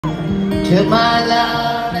Took my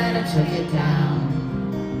love and I took it down.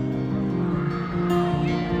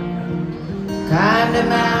 Climbed a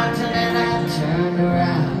mountain and I turned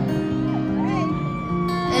around,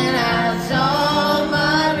 and I saw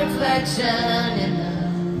my reflection in the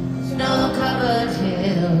snow-covered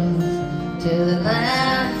hills till the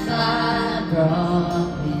landslide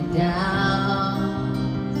brought me down.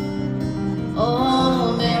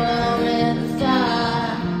 Oh, mirror in the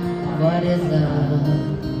sky, what is love?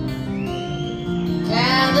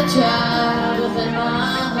 Can the child within my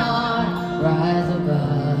heart rise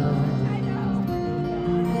above?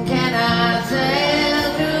 Can I sail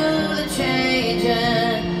through the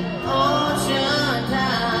changing ocean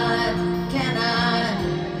tide? Can I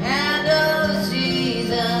handle the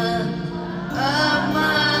season of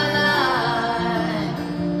my life?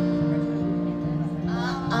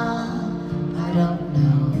 I don't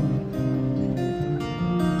know.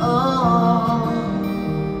 Oh,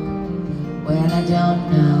 well, I don't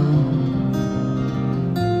know.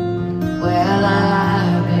 Well,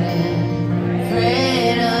 I've been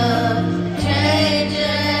afraid of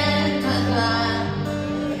changing, 'cause I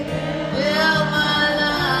built my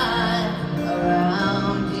life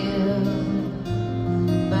around you.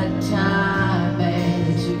 But time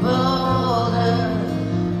makes you bolder,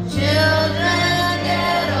 children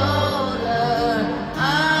get older,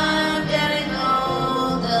 I'm getting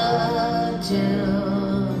older too.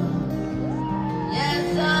 Yes,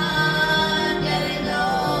 I'm getting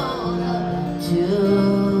older too.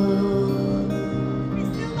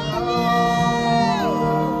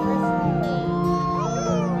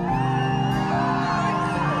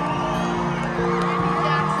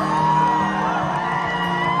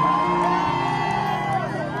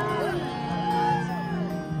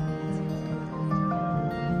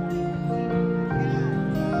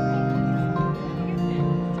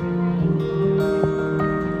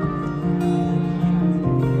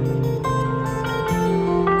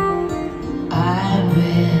 I've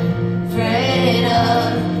been afraid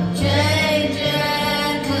of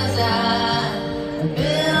changing, 'cause I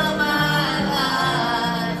built my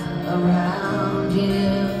life around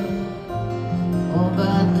you. Oh,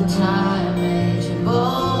 but the time made you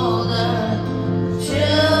bolder,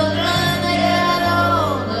 children they get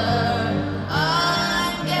older,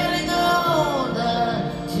 I'm getting older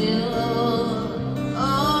too.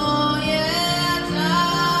 Oh yes,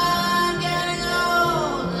 I'm getting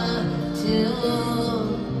older too.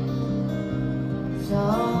 So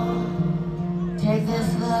take this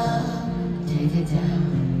love, take it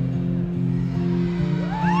down.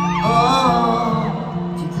 Oh,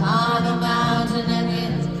 you climb a mountain and you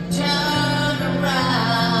turn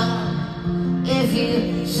around. If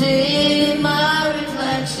you see my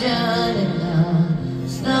reflection in the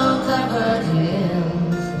snow-covered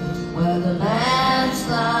hills where the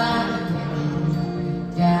landslide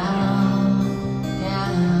down,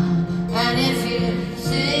 down. And if you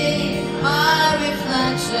see my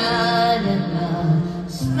reflection in the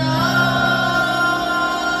snow,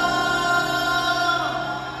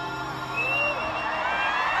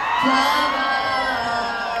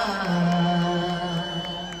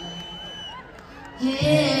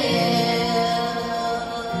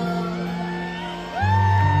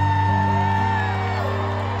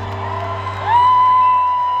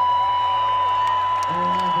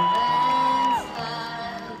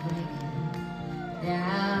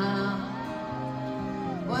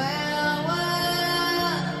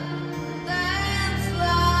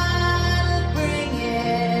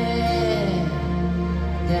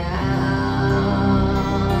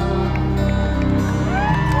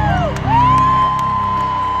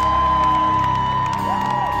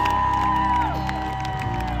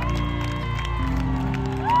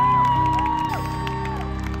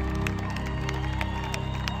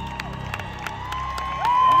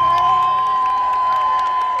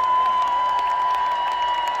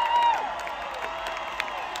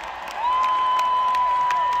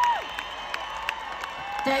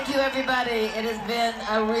 thank you, everybody. It has been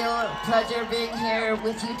a real pleasure being here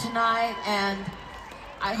with you tonight, and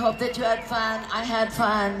I hope that you had fun. I had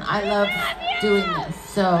fun. I love doing this.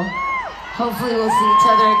 So hopefully we'll see each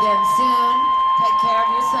other again soon. Take care of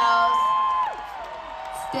yourselves.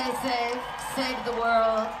 Stay safe. Save the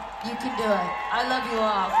world. You can do it. I love you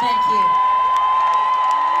all. Thank you.